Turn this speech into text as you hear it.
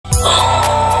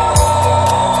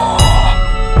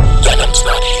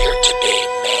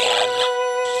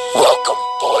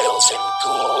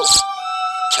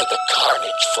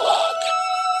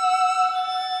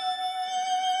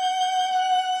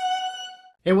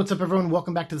Hey, what's up everyone?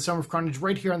 Welcome back to the Summer of Carnage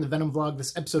right here on the Venom vlog. This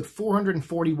is episode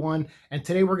 441, and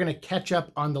today we're going to catch up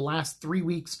on the last 3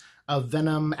 weeks of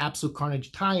Venom Absolute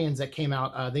Carnage tie-ins that came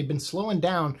out. They've been slowing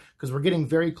down because we're getting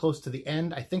very close to the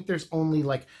end. I think there's only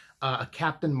like a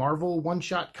Captain Marvel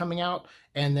one-shot coming out,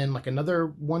 and then like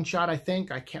another one-shot, I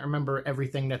think. I can't remember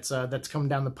everything that's coming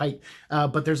down the pipe.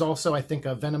 But there's also, I think,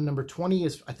 Venom number 20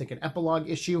 is, I think, an epilogue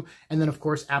issue. And then, of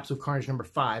course, Absolute Carnage number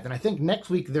 5. And I think next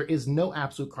week there is no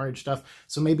Absolute Carnage stuff.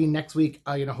 So maybe next week,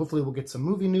 hopefully we'll get some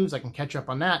movie news. I can catch up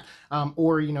on that.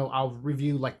 Or, I'll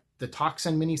review, like, the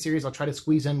Toxin miniseries. I'll try to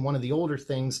squeeze in one of the older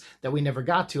things that we never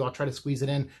got to. I'll try to squeeze it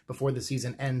in before the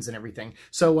season ends and everything.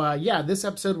 So yeah, this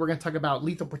episode we're going to talk about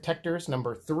Lethal Protectors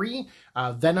number 3,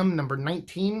 Venom number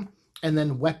 19, and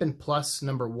then Weapon Plus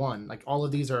number 1. Like, all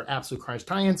of these are Absolute Carnage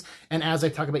tie-ins, and as I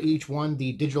talk about each one,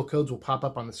 the digital codes will pop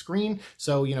up on the screen.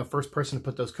 So, first person to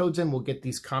put those codes in will get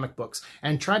these comic books.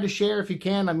 And try to share if you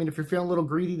can. I mean, if you're feeling a little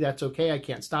greedy, that's okay. I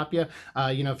can't stop you.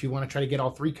 If you want to try to get all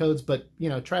 3 codes, but,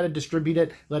 try to distribute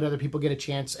it, let other people get a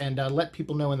chance, and let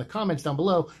people know in the comments down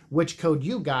below which code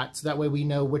you got, so that way we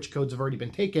know which codes have already been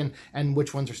taken and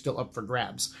which ones are still up for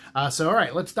grabs. So, all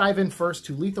right, let's dive in first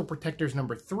to Lethal Protectors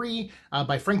number 3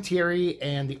 by Frank Thierry,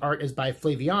 and the art is by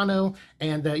Flaviano,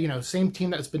 and same team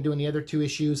that's been doing the other 2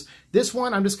 issues. This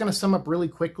one I'm just going to sum up really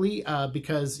quickly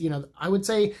because I would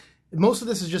say most of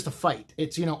this is just a fight.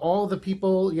 It's, all the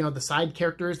people, the side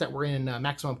characters that were in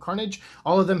Maximum Carnage,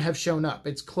 all of them have shown up.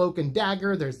 It's Cloak and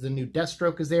Dagger. There's the new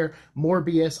Deathstroke is there.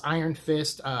 Morbius, Iron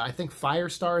Fist. I think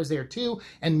Firestar is there too.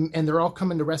 And they're all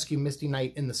coming to rescue Misty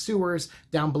Knight in the sewers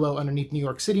down below underneath New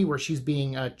York City, where she's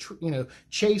being,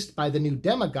 chased by the new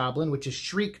Demogoblin, which is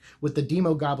Shriek with the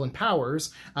Demogoblin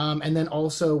powers. And then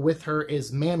also with her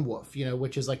is Manwolf,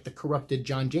 which is like the corrupted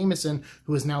John Jameson,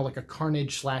 who is now like a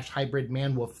Carnage / hybrid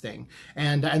Manwolf thing.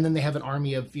 And then they have an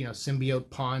army of, symbiote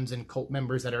pawns and cult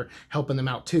members that are helping them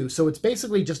out too. So it's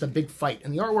basically just a big fight.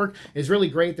 And the artwork is really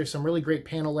great. There's some really great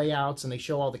panel layouts, and they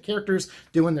show all the characters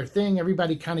doing their thing.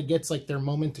 Everybody kind of gets like their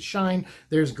moment to shine.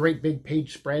 There's great big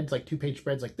page spreads, like 2-page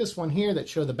spreads like this one here that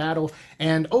show the battle.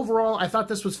 And overall, I thought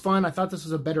this was fun. I thought this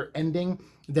was a better ending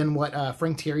than what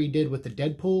Frank Thierry did with the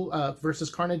Deadpool versus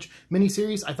Carnage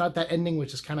miniseries. I thought that ending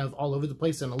was just kind of all over the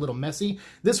place and a little messy.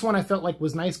 This one I felt like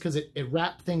was nice because it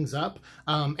wrapped things up,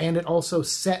 and it also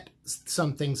set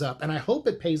some things up, and I hope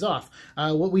it pays off.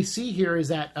 What we see here is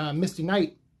that Misty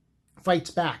Knight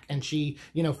fights back, and she,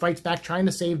 fights back trying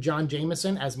to save John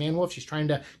Jameson as Manwolf. She's trying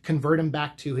to convert him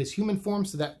back to his human form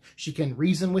so that she can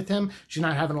reason with him. She's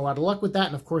not having a lot of luck with that,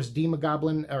 and of course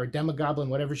Demogoblin, or Demogoblin,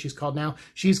 whatever she's called now,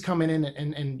 she's coming in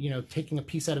and taking a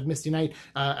piece out of Misty Knight,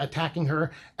 attacking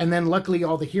her, and then luckily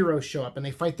all the heroes show up, and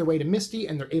they fight their way to Misty,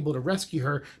 and they're able to rescue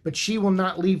her, but she will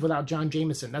not leave without John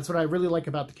Jameson. That's what I really like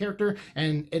about the character,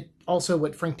 and it also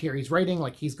what Frank Thierry's writing,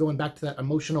 like he's going back to that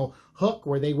emotional hook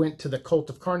where they went to the Cult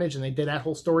of Carnage and they did that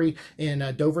whole story in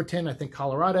Doverton, I think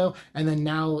Colorado, and then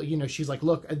now, she's like,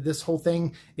 look, this whole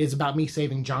thing is about me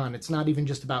saving John. It's not even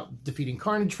just about defeating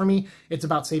Carnage for me, it's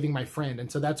about saving my friend. And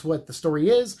so that's what the story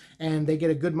is, and they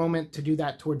get a good moment to do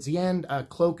that towards the end.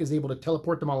 Cloak is able to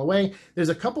teleport them all away. There's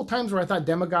a couple times where I thought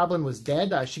Demogoblin was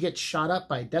dead. She gets shot up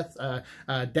by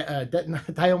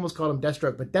I almost called him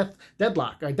Deathstroke, but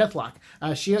Deathlock.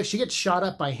 She gets shot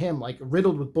up by him, like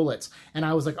riddled with bullets, and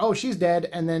I was like, oh, she's dead.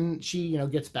 And then she,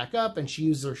 gets back up, and she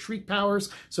uses her Shriek powers,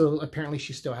 so apparently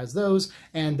she still has those,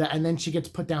 and then she gets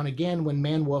put down again when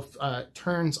Manwolf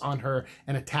turns on her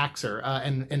and attacks her,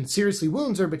 and seriously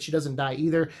wounds her, but she doesn't die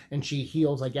either, and she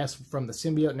heals, I guess, from the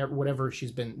symbiote and whatever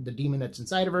she's been, the demon that's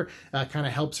inside of her, kind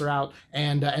of helps her out,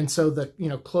 and so the,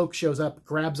 Cloak shows up,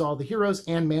 grabs all the heroes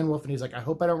and Manwolf, and he's like, I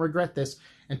hope I don't regret this,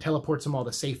 and teleports them all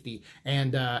to safety.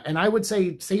 And I would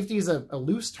say safety is a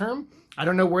loose term. I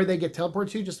don't know where they get teleported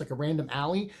to, just like a random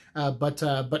alley. But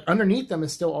underneath them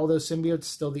is still all those symbiotes,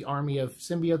 still the army of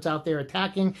symbiotes out there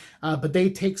attacking. But they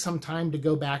take some time to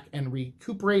go back and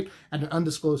recuperate at an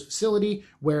undisclosed facility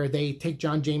where they take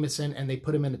John Jameson and they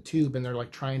put him in a tube, and they're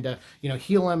like trying to,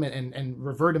 heal him and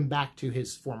revert him back to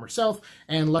his former self.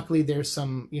 And luckily there's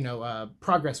some,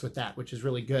 progress with that, which is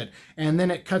really good. And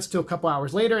then it cuts to a couple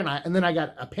hours later, and then I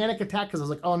got a panic attack because I was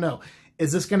like, oh no,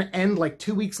 is this going to end like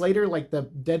 2 weeks later like the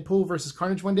Deadpool versus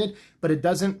Carnage one did? But it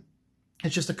doesn't.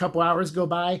 It's just a couple hours go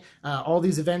by. All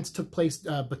these events took place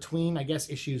between, I guess,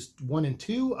 issues 1 and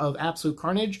 2 of Absolute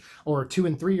Carnage, or 2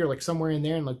 and 3, or like somewhere in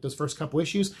there in like those first couple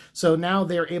issues. So now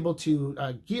they're able to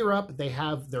gear up. They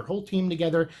have their whole team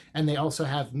together, and they also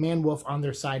have Man-Wolf on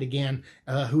their side again,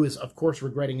 who is, of course,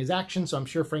 regretting his actions. So I'm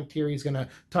sure Frank Thierry is going to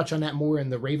touch on that more in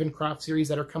the Ravencroft series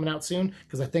that are coming out soon,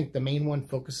 because I think the main one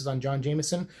focuses on John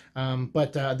Jameson.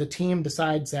 But the team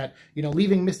decides that, you know,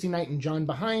 leaving Misty Knight and John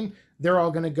behind, they're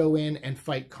all going to go in and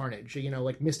fight Carnage. You know,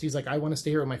 like Misty's like, I want to stay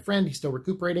here with my friend. He's still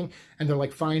recuperating. And they're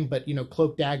like, fine. But, you know,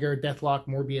 Cloak, Dagger, Deathlock,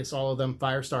 Morbius, all of them,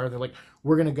 Firestar, they're like,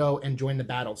 we're going to go and join the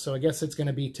battle. So I guess it's going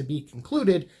to be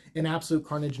concluded in Absolute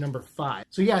Carnage number 5.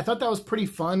 So yeah, I thought that was pretty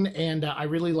fun, and I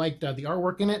really liked the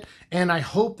artwork in it, and I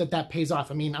hope that that pays off.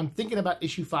 I mean, I'm thinking about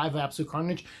issue 5 of Absolute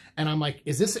Carnage, and I'm like,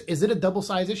 is it a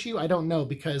double-size issue? I don't know,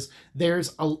 because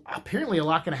there's apparently a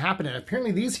lot going to happen, and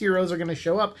apparently these heroes are going to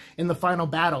show up in the final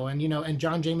battle. And, you know, and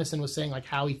John Jameson was saying like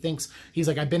how he thinks, he's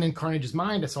like, I've been in Carnage's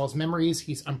mind, I saw his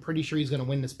memories, I'm pretty sure he's going to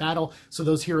win this battle. So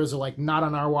those heroes are like, not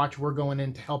on our watch, we're going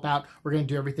in to help out, we're going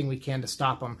to do everything we can to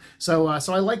stop them. So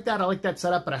so I like that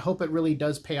setup, but I hope it really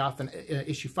does pay off in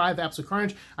issue 5 Absolute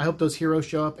Carnage. I hope those heroes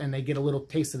show up and they get a little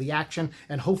taste of the action,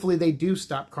 and hopefully they do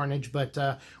stop Carnage, but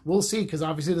we'll see, because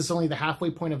obviously this is only the halfway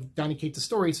point of Donny Cates'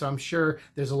 story, so I'm sure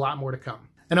there's a lot more to come.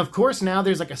 And of course, now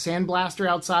there's like a sandblaster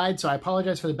outside, so I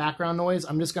apologize for the background noise.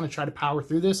 I'm just going to try to power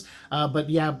through this. But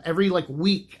yeah, every like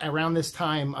week around this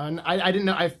time, I didn't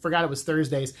know, I forgot it was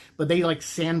Thursdays, but they like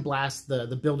sandblast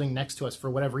the building next to us for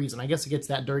whatever reason. I guess it gets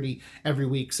that dirty every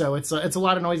week. So it's a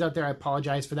lot of noise out there. I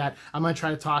apologize for that. I'm going to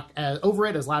try to talk over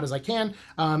it as loud as I can.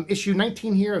 Issue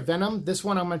 19 here of Venom. This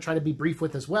one I'm going to try to be brief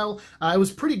with as well. It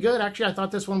was pretty good. Actually, I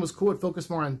thought this one was cool. It focused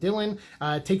more on Dylan.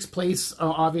 It takes place,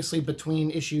 obviously,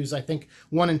 between issues, I think,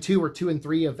 1 and 2 or 2 and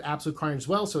 3 of Absolute Carnage as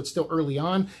well, so it's still early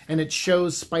on, and it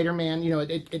shows Spider-Man, you know,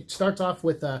 it starts off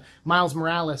with Miles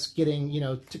Morales getting, you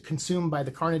know, consumed by the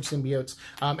Carnage symbiotes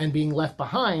and being left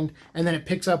behind, and then it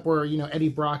picks up where, you know, Eddie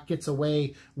Brock gets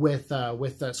away with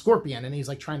Scorpion, and he's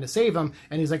like trying to save him,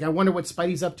 and he's like, I wonder what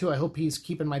Spidey's up to, I hope he's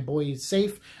keeping my boys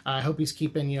safe, I hope he's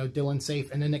keeping, you know, Dylan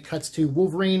safe. And then it cuts to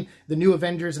Wolverine, the New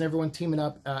Avengers, and everyone teaming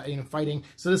up, you know, fighting.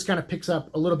 So this kind of picks up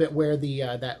a little bit where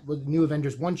the New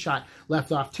Avengers one-shot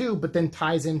left off too, but then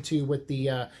ties into with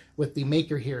the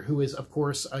Maker here, who is, of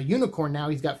course, a unicorn now.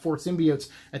 He's got 4 symbiotes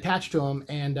attached to him,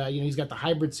 and, you know, he's got the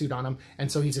hybrid suit on him, and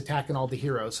so he's attacking all the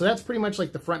heroes. So that's pretty much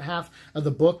like the front half of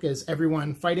the book, is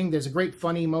everyone fighting. There's a great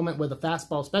funny moment with a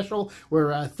fastball special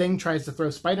where Thing tries to throw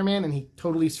Spider-Man, and he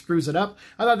totally screws it up.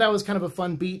 I thought that was kind of a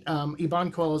fun beat.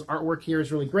 Ivan Coelho's artwork here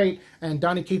is really great, and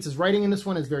Donny Cates' writing in this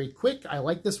one is very quick. I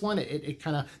like this one. It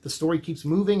kind of, the story keeps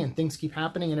moving, and things keep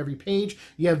happening in every page.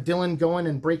 You have Dylan going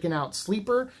and breaking out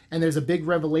Sleeper, and there's a big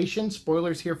revelation.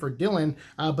 Spoilers here for Dylan,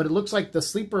 but it looks like the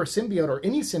Sleeper symbiote, or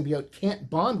any symbiote, can't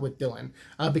bond with Dylan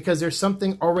because there's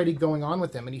something already going on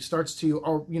with him, and he starts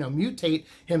to, you know, mutate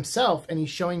himself, and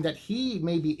he's showing that he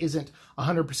maybe isn't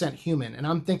 100% human. And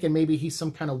I'm thinking maybe he's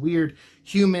some kind of weird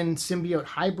human symbiote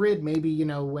hybrid. Maybe, you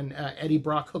know, when Eddie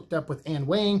Brock hooked up with Anne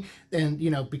Wang, and, you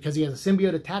know, because he has a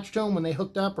symbiote attached to him when they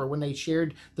hooked up, or when they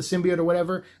shared the symbiote or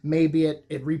whatever, maybe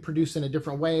it reproduced in a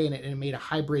different way, and it made a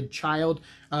hybrid child.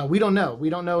 We don't know. We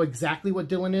don't know exactly what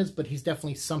Dylan is, but he's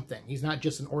definitely something. He's not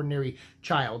just an ordinary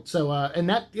child. So, and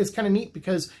that is kind of neat,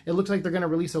 because it looks like they're going to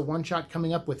release a one-shot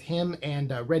coming up with him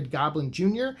and Red Goblin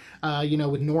Jr., you know,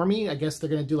 with Normie. I guess they're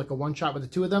going to do like a one-shot with the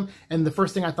two of them. And the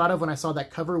first thing I thought of when I saw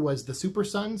that cover was the Super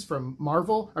Sons from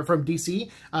Marvel, or from DC,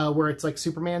 where it's like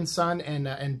Superman's son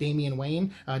and Damian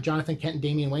Wayne, Jonathan Kent and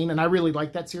Damian Wayne. And I really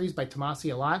like that series by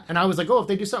Tomasi a lot. And I was like, oh, if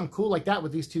they do something cool like that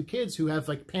with these two kids who have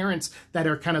like parents that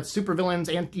are kind of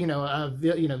supervillains, and, you know,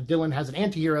 Dylan has an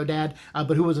anti-hero dad,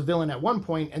 but who was a villain at one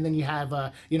point, and then you have,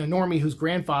 you know, Normie, whose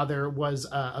grandfather was,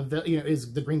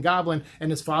 is the Green Goblin,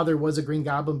 and his father was a Green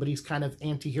Goblin, but he's kind of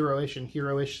anti-hero-ish and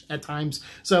hero-ish at times.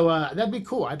 So that'd be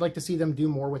cool. I'd like to see them do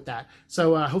more with that.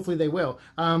 So hopefully they will.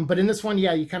 But in this one,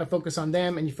 yeah, you kind of focus on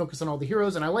them, and you focus on all the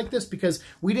heroes, and I like this because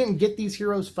we didn't get these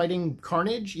heroes fighting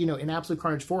Carnage. You know, in Absolute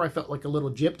Carnage 4, I felt like a little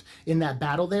gypped in that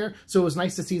battle there, so it was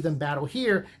nice to see them battle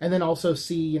here, and then also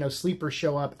see, you know, Sleeper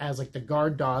show up as like the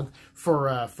guard dog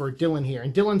for Dylan here.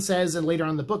 And Dylan says, and later on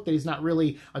in the book, that he's not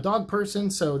really a dog person,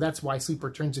 so that's why Sleeper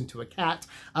turns into a cat.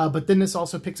 But then this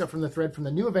also picks up from the thread from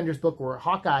the New Avengers book, where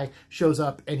Hawkeye shows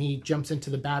up and he jumps into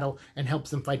the battle and helps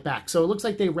them fight back. So it looks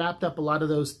like they wrapped up a lot of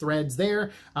those threads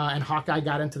there, and Hawkeye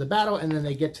got into the battle, and then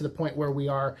they get to the point where we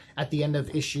are at the end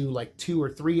of issue like 2 or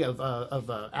 3 of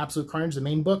Absolute Carnage, the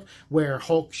main book, where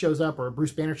Hulk shows up, or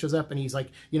Bruce Banner shows up, and he's like,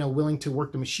 you know, willing to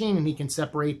work the machine, and he can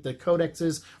separate the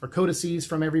codexes or codices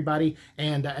from everybody,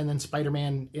 and then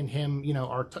Spider-Man and him, you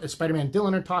know, Spider-Man and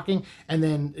Dylan are talking, and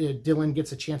then Dylan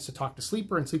gets a chance to talk to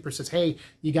Sleeper, and Sleeper says, hey,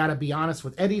 you got to be honest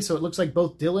with Eddie. So it looks like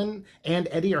both Dylan and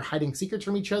Eddie are hiding secrets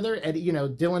from each other. Eddie, you know,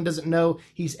 Dylan doesn't know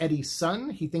he's Eddie's son.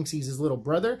 He thinks he's his little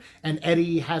brother, and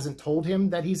Eddie hasn't told him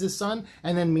that he's his son.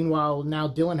 And then meanwhile, now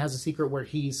Dylan has a secret where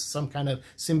he's some kind of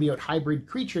symbiote hybrid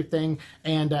creature thing,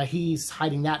 and he's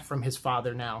hiding that from his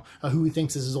father now, who he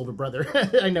thinks is his older brother.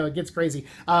 I know, it gets crazy.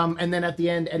 And then at the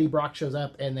end, Eddie Brock shows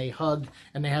up, and they hug,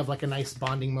 and they have like a nice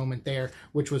bonding moment there,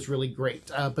 which was really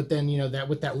great. But then, you know, that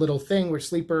with that little thing where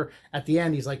Sleeper at the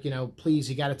end, he's like, you know, please,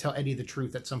 you got to tell Eddie the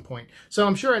truth at some point. So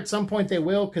I'm sure at some point they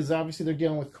will, because obviously they're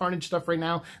dealing with Carnage stuff right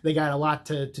now. They got a lot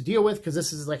to deal with, because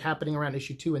this is like happening around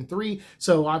issue 2 and 3.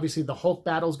 So obviously the Hulk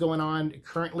battle's going on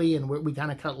currently, and we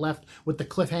kind of cut left with the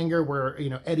cliffhanger where, you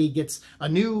know, Eddie gets a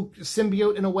new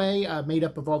symbiote in a way, made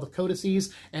up of all the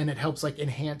codices, and it helps like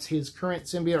enhance his current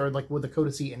symbiote, or like with the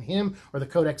codice in him, or the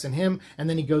codex in him, and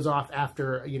then he goes off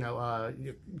after, you know,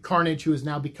 Carnage, who is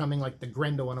now becoming like the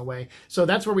Grendel in a way. So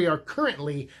that's where we are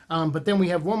currently, but then we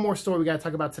have one more story we got to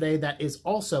talk about today that is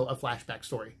also a flashback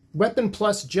story. Weapon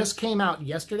Plus just came out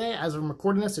yesterday. As I'm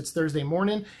recording this, it's Thursday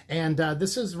morning, and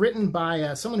this is written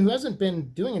by someone who hasn't been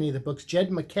doing any of the books, Jed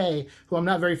McKay, who I'm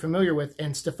not very familiar with,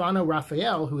 and Stefano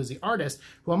Raphael, who is the artist,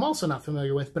 who I'm also not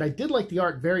familiar with, but I did like the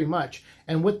art very much.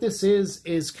 And what this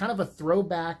is kind of a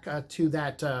throwback to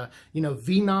that, you know,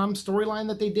 Venom storyline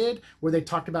that they did, where they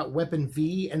talked about Weapon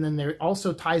V, and then there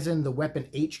also ties in the Weapon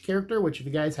H character, which if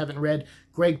you guys haven't read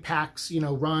Greg Pak's, you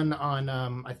know, run on,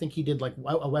 I think he did like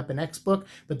a Weapon X book,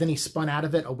 but then he spun out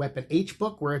of it a Weapon H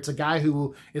book, where it's a guy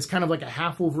who is kind of like a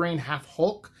half Wolverine, half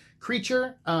Hulk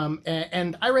creature,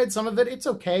 and I read some of it. It's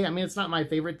okay. I mean, it's not my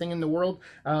favorite thing in the world,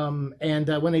 and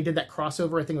when they did that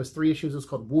crossover, I think it was 3 issues, it was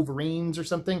called Wolverines or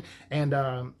something, and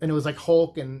it was like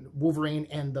Hulk and Wolverine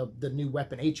and the new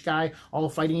Weapon H guy all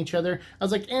fighting each other. I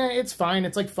was like, it's fine.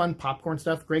 It's like fun popcorn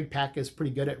stuff. Greg Pak is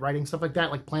pretty good at writing stuff like that,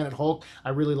 like Planet Hulk. I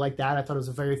really like that. I thought it was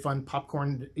a very fun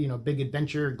popcorn, you know, big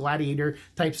adventure gladiator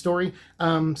type story.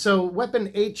 So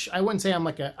Weapon H, I wouldn't say I'm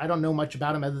like I don't know much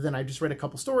about him, other than I just read a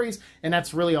couple stories, and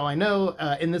that's really all I know.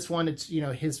 In this one, it's, you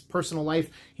know, his personal life.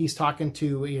 He's talking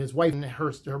to his wife, and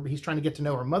he's trying to get to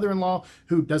know her mother-in-law,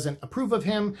 who doesn't approve of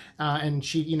him, and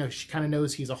she, you know, she kind of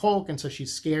knows he's a Hulk, and so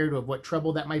she's scared of what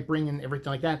trouble that might bring and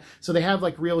everything like that. So they have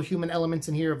like real human elements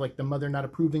in here of like the mother not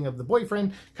approving of the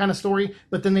boyfriend kind of story,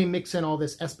 but then they mix in all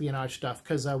this espionage stuff,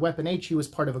 because Weapon H, he was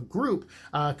part of a group,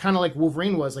 kind of like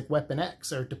Wolverine was, like Weapon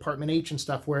X or Department H and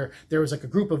stuff, where there was like a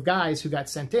group of guys who got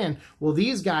sent in. Well,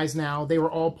 these guys now, they were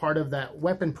all part of that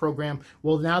weapon program.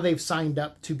 Well, now they've signed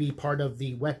up to be part of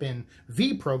the Weapon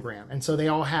V program, and so they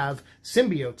all have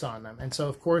symbiotes on them, and so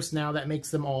of course now that makes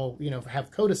them all, you know,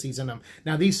 have codices in them.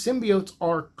 Now these symbiotes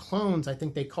are clones. I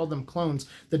think they call them clones.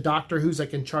 The doctor who's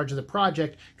like in charge of the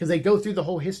project, because they go through the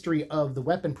whole history of the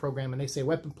weapon program, and they say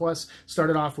Weapon Plus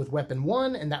started off with Weapon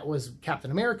 1, and that was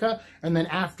Captain America, and then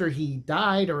after he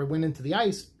died or went into the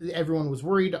ice, everyone was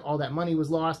worried all that money was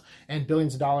lost, and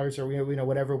billions of dollars, or, you know,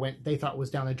 whatever went, they thought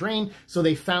was down the drain. So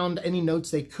they found any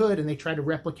notes they could, and they tried to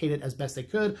replicate it as best they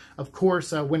could. Of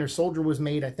course, Winter Soldier was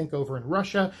made, I think, over in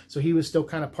Russia, so he was still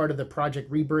kind of part of the Project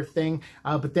Rebirth thing.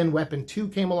 But then Weapon 2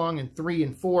 came along, and 3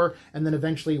 and 4, and then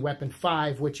eventually Weapon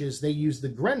 5, which is they used the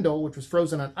Grendel, which was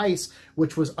frozen on ice,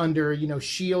 which was under, you know,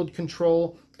 SHIELD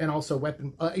control, and also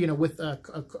Weapon, you know, with,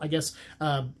 I guess,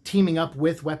 teaming up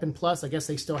with Weapon Plus. I guess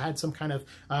they still had some kind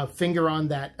of finger on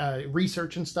that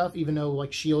research and stuff, even though,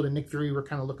 like, SHIELD and Nick Fury were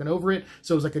kind of looking over it.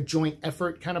 So it was like a joint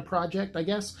effort kind of project, I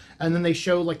guess. And then they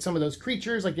show, like, some of those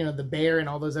creatures, like, you know, the bear and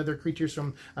all those other creatures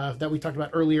from that we talked about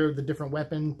earlier, the different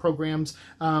weapon programs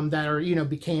that are, you know,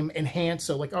 became enhanced.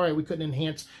 So, like, all right, we couldn't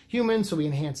enhance humans, so we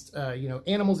enhanced, you know,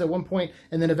 animals at one point.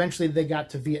 And then eventually they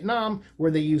got to Vietnam, where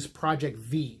they used Project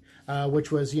V.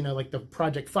 Which was, you know, like the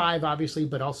Project 5, obviously,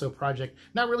 but also Project,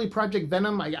 not really Project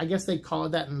Venom. I guess they call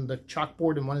it that in the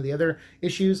chalkboard in one of the other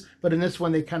issues. But in this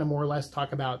one, they kind of more or less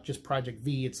talk about just Project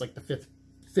V. It's like the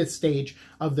fifth stage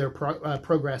of their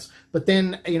progress. But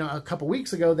then, you know, a couple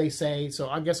weeks ago, they say, so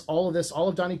I guess all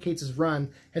of Donny Cates's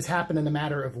run has happened in a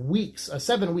matter of weeks,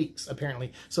 7 weeks,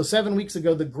 apparently. So 7 weeks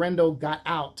ago, the Grendel got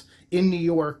out in New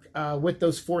York with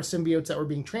those 4 symbiotes that were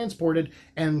being transported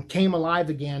and came alive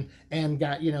again and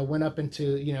got, went up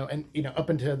into, up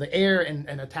into the air and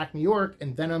attacked New York,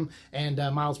 and Venom and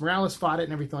Miles Morales fought it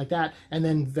and everything like that. And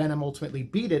then Venom ultimately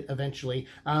beat it eventually.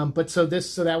 But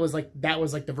that was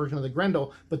like the version of the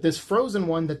Grendel. But this frozen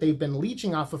one that they've been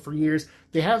leeching off of for years,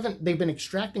 they've been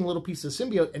extracting little pieces of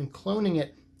symbiote and cloning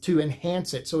it to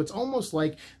enhance it. So it's almost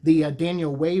like the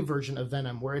Daniel Way version of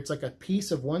Venom, where it's like a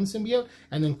piece of one symbiote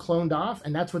and then cloned off,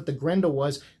 and that's what the Grendel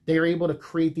was. They were able to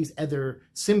create these other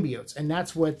symbiotes, and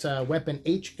that's what Weapon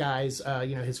H guys,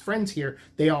 his friends here,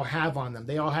 they all have on them.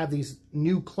 They all have these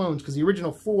new clones, because the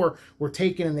original 4 were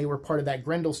taken and they were part of that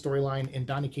Grendel storyline in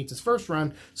Donny Cates' first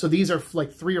run. So these are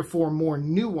like 3 or 4 more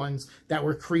new ones that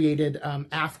were created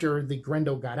after the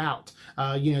Grendel got out,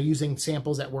 using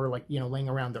samples that were like, laying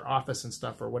around their office and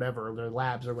stuff, or whatever, or their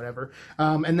labs or whatever.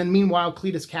 And then meanwhile,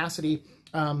 Cletus Cassidy,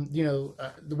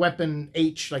 the Weapon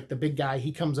H, like the big guy,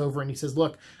 he comes over and he says,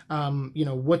 look,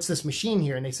 what's this machine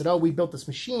here? And they said, oh, we built this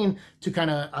machine to kind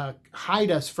of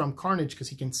hide us from Carnage, because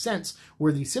he can sense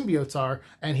where these symbiotes are,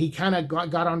 and he kind of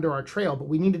got onto our trail, but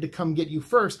we needed to come get you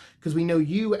first, because we know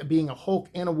you, being a Hulk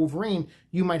and a Wolverine,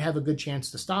 you might have a good chance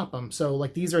to stop them. So,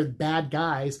 like, these are bad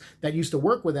guys that used to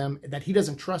work with him that he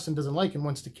doesn't trust and doesn't like and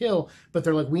wants to kill, but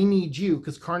they're like, we need you,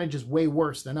 because Carnage is way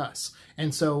worse than us.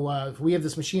 And so if we have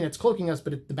this machine that's cloaking us,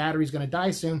 but the battery's going to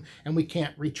die soon, and we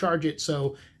can't recharge it,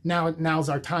 so now's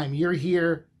our time. You're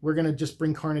here. We're going to just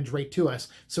bring Carnage right to us.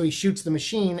 So he shoots the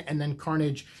machine, and then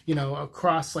Carnage,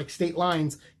 across like state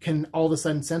lines, can all of a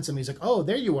sudden sense him. He's like, oh,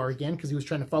 there you are again, because he was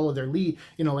trying to follow their lead,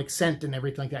 like scent and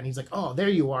everything like that. And he's like, oh, there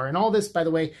you are. And all this, by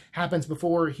the way, happens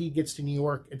before he gets to New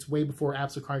York. It's way before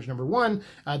Absolute Carnage #1.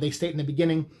 They state in the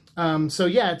beginning. So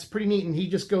yeah, it's pretty neat. And he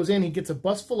just goes in, he gets a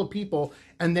bus full of people,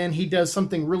 and then he does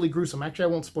something really gruesome. Actually, I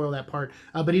won't spoil that part,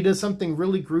 but he does something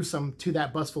really gruesome to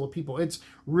that bus full of people. It's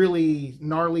really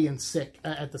gnarly and sick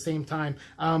at the same time,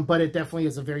 but it definitely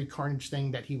is a very Carnage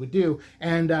thing that he would do.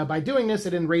 And by doing this,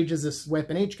 it enrages this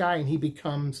Weapon H guy, and he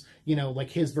becomes, like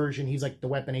his version. He's like the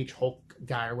Weapon H Hulk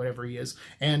guy or whatever he is,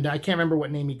 and I can't remember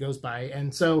what name he goes by.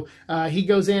 And so he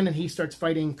goes in and he starts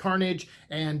fighting Carnage,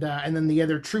 and then the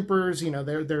other troopers,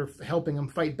 they're helping him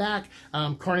fight back.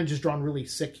 Carnage is drawn really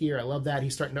sick here. I love that.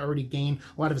 He's starting to already gain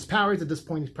a lot of his powers. At this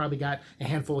point, he's probably got a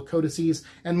handful of codices.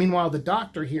 And meanwhile, the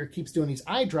Doctor here keeps doing these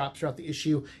eye drops throughout the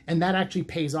issue, and that actually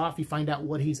pays off. You find out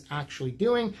what he's actually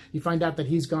doing. You find out that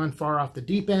he's gone far off the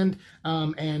deep end,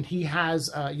 and he has,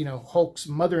 Hulk's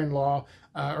mother-in-law,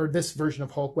 or this version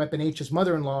of Hulk, Weapon H's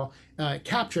mother-in-law,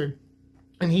 captured.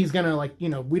 And he's going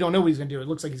to, we don't know what he's going to do. It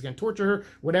looks like he's going to torture her,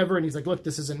 whatever. And he's like, look,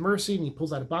 this isn't mercy. And he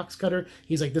pulls out a box cutter.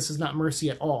 He's like, this is not mercy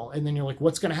at all. And then you're like,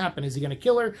 what's going to happen? Is he going to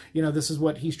kill her? This is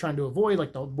what he's trying to avoid.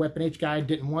 Like, the Weapon H guy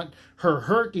didn't want her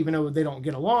hurt, even though they don't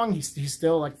get along. He's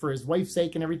still, like, for his wife's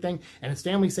sake and everything, and his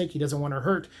family's sake, he doesn't want her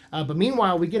hurt. But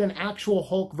meanwhile, we get an actual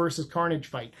Hulk versus Carnage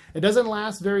fight. It doesn't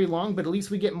last very long, but at least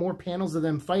we get more panels of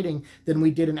them fighting than we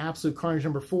did in Absolute Carnage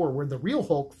 #4, where the real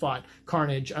Hulk fought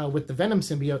Carnage with the Venom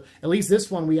symbiote. At least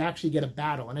this one, we actually get a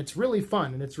battle, and it's really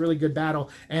fun, and it's really good battle,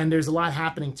 and there's a lot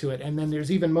happening to it. And then there's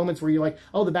even moments where you're like,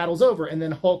 oh, the battle's over, and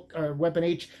then Hulk, or Weapon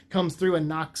H, comes through and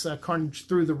knocks Carnage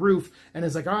through the roof, and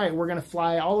is like, all right, we're going to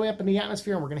fly all the way up in the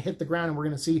atmosphere, and we're going to hit the ground, and we're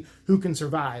going to see who can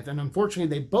survive. And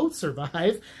unfortunately, they both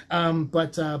survive,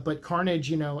 but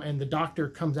Carnage, and the Doctor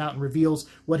comes out and reveals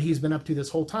what he's been up to this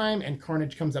whole time, and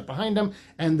Carnage comes up behind him,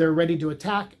 and they're ready to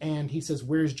attack, and he says,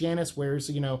 where's Janice? Where's,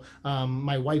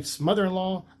 my wife's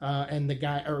mother-in-law? And the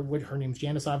guy, or what, her name's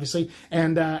Janice, obviously,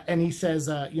 and he says,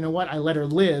 you know what, I let her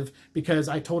live because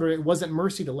I told her it wasn't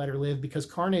mercy to let her live, because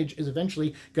Carnage is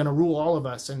eventually going to rule all of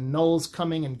us, and Null's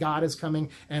coming, and God is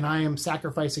coming, and I am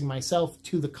sacrificing myself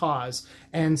to the cause.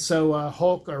 And so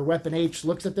Hulk, or Weapon H,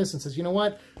 looks at this and says, you know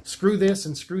what, screw this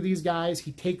and screw these guys.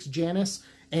 He takes Janice,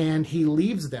 and he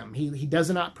leaves them. He does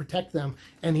not protect them,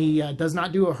 and he does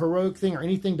not do a heroic thing or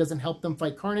anything, doesn't help them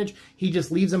fight Carnage. He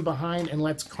just leaves them behind and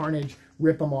lets Carnage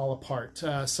rip them all apart.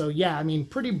 So yeah, I mean,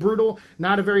 pretty brutal,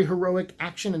 not a very heroic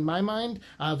action in my mind,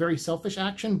 very selfish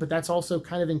action, but that's also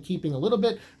kind of in keeping a little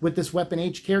bit with this Weapon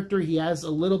H character. He has a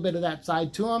little bit of that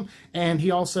side to him, and he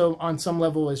also, on some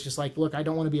level, is just like, look, I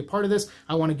don't want to be a part of this.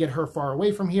 I want to get her far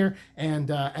away from here, and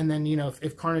then,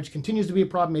 if Carnage continues to be a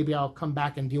problem, maybe I'll come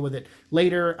back and deal with it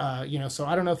later, so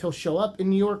I don't know if he'll show up in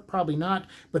New York, probably not,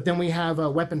 but then we have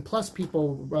Weapon Plus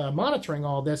people monitoring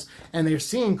all this, and they're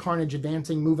seeing Carnage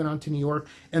advancing, moving on to New York, York,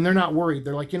 and they're not worried.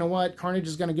 They're like, you know what, Carnage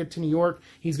is going to get to New York.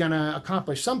 He's going to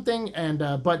accomplish something, and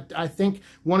but I think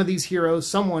one of these heroes,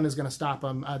 someone is going to stop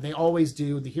him. They always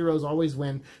do. The heroes always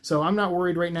win. So I'm not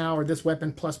worried right now, or this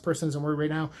Weapon Plus person isn't worried right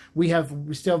now. We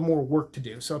still have more work to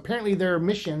do. So apparently their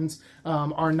missions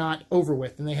are not over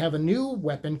with, and they have a new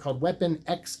weapon called Weapon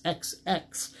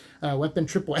XXX. Weapon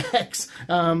Triple X.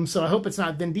 So I hope it's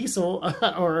not Vin Diesel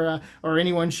or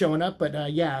anyone showing up.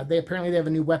 But yeah, they have a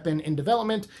new weapon in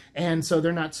development, and so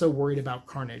they're not so worried about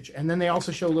Carnage. And then they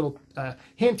also show a little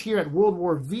hint here at World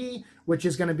War V, which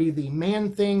is going to be the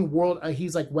Man-Thing world.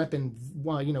 He's like Weapon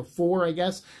 4, I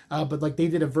guess. But like they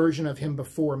did a version of him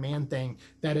before Man-Thing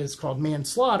that is called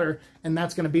Manslaughter, and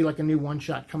that's going to be like a new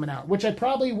one-shot coming out, which I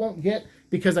probably won't get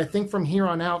because I think from here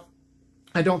on out,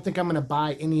 I don't think I'm going to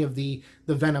buy any of the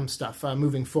Venom stuff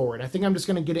moving forward. I think I'm just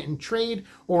going to get it in trade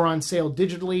or on sale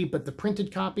digitally, but the printed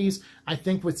copies, I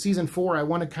think with Season 4, I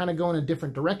want to kind of go in a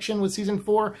different direction with Season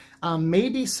 4.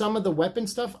 Maybe some of the weapon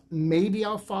stuff, maybe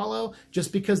I'll follow,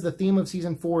 just because the theme of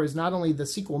Season 4 is not only the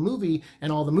sequel movie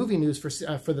and all the movie news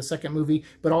for the second movie,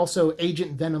 but also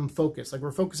Agent Venom focus. Like,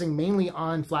 we're focusing mainly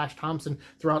on Flash Thompson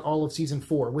throughout all of Season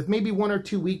 4, with maybe 1 or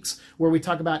 2 weeks where we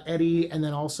talk about Eddie and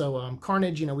then also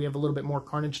Carnage. We have a little bit more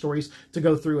Carnage stories to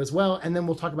go through as well, and then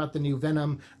we'll talk about the new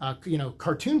Venom,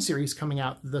 cartoon series coming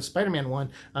out, the Spider-Man one,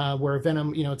 where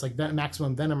Venom, it's like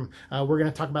Maximum Venom. We're going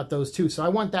to talk about those too. So I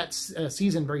want that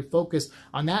season very focused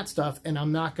on that stuff, and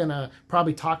I'm not going to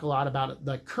probably talk a lot about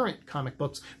the current comic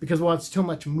books because we'll have so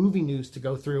much movie news to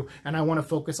go through, and I want to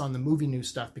focus on the movie news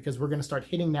stuff because we're going to start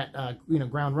hitting that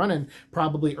ground running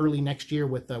probably early next year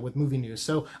with movie news.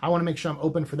 So I want to make sure I'm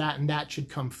open for that, and that should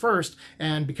come first,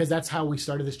 and because that's how we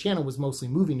started this channel, was mostly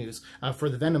movie news for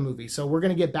the Venom movie. So we're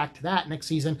going to get back to that next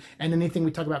season, and anything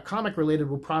we talk about comic related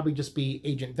will probably just be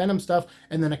Agent Venom stuff,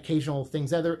 and then occasional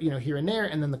things other, here and there,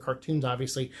 and then the cartoons,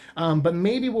 obviously. But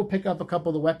maybe we'll pick up a couple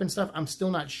of the weapon stuff. I'm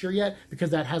still not sure yet because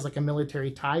that has like a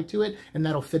military tie to it, and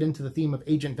that'll fit into the theme of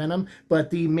Agent Venom. But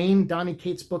the main Donny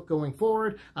Cates book going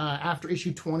forward, after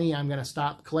issue 20, I'm going to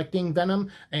stop collecting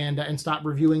Venom and stop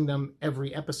reviewing them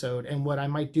every episode. And what I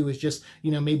might do is just,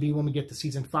 maybe when we get to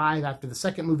Season 5, after the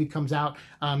second movie comes out,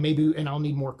 maybe, and I'll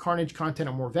need more Carnage content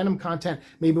or more Venom content,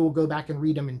 maybe we'll go back and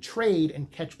read them in trade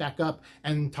and catch back up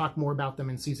and talk more about them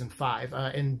in Season 5.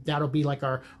 And that'll be like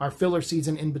our filler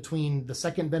season in between the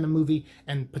second Venom movie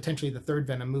and potentially the third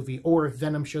Venom movie. Or if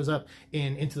Venom shows up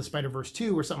in Into the Spider-Verse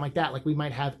 2 or something like that, like we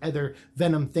might have other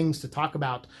Venom things to talk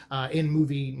about in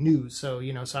movie news. So,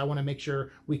 so I want to make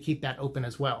sure we keep that open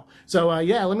as well. So,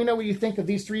 yeah, let me know what you think of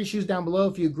these 3 issues down below.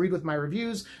 If you agreed with my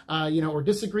reviews, or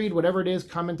disagreed, whatever it is,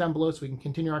 comment down below so we can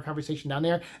continue our conversation down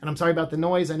there. And I'm sorry about the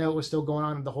noise. I know it was still going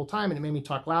on the whole time and it made me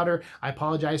talk louder. I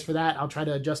apologize for that. I'll try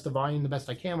to adjust the volume the best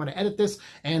I can when I edit this,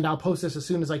 and I'll post this as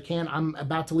soon as I can. I'm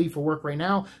about to leave for work right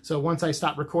now, so once I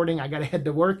stop recording, I got to head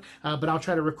to work, but I'll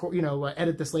try to record,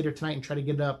 edit this later tonight and try to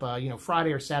get it up,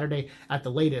 Friday or Saturday at the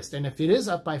latest. And if it is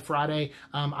up by Friday,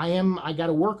 I got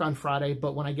to work on Friday,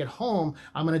 but when I get home,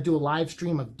 I'm going to do a live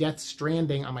stream of Death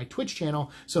Stranding on my Twitch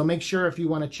channel, so make sure if you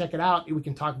want to check it out, we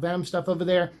can talk Venom stuff over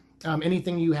there.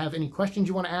 Anything you have, any questions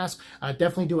you want to ask,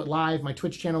 definitely do it live. My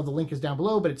Twitch channel, the link is down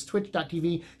below, but it's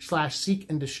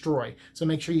twitch.tv/seek-and-destroy. So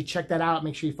make sure you check that out.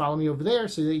 Make sure you follow me over there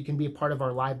so that you can be a part of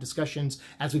our live discussions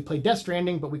as we play Death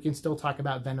Stranding, but we can still talk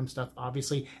about Venom stuff,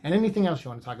 obviously, and anything else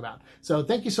you want to talk about. So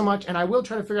thank you so much, and I will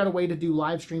try to figure out a way to do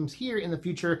live streams here in the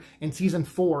future in Season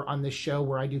 4 on this show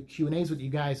where I do Q&As with you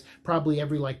guys probably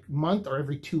every month or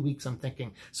every 2 weeks, I'm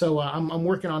thinking. So I'm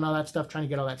working on all that stuff, trying to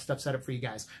get all that stuff set up for you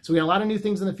guys. So we got a lot of new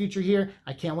things in the future here.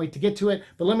 I can't wait to get to it,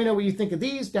 but let me know what you think of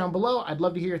these down below. I'd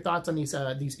love to hear your thoughts on these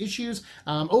issues.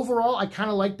 Overall, I kind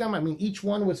of like them. I mean, each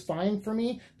one was fine for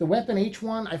me. The Weapon H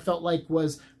one I felt like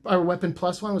was, or Weapon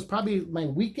Plus one was probably my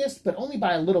weakest, but only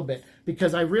by a little bit,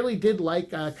 because I really did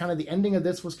like kind of the ending of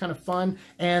this was kind of fun,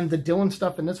 and the Dylan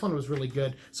stuff in this one was really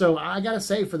good. So I gotta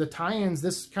say, for the tie-ins,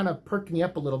 this kind of perked me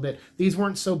up a little bit. These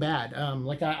weren't so bad.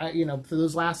 For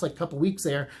those last couple weeks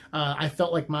there, I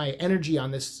felt like my energy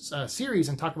on this series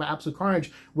and talking about Absolute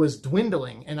Carnage was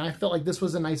dwindling, and I felt like this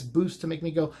was a nice boost to make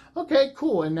me go, okay,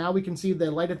 cool, and now we can see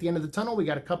the light at the end of the tunnel. We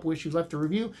got a couple issues left to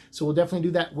review, so we'll definitely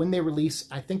do that when they release.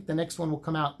 I think the next one will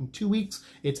come out in 2 weeks.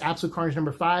 It's Absolute Carnage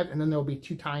 #5, and then there will be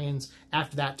 2 tie-ins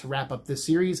after that to wrap up this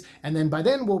series, and then by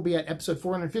then we'll be at episode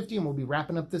 450 and we'll be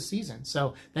wrapping up this season.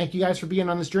 So thank you guys for being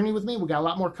on this journey with me. We got a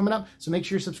lot more coming up, so make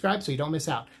sure you're subscribed so you don't miss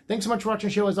out. Thanks so much for watching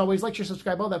the show. As always, like, share,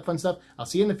 subscribe, all that fun stuff. I'll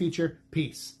see you in the future.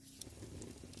 Peace.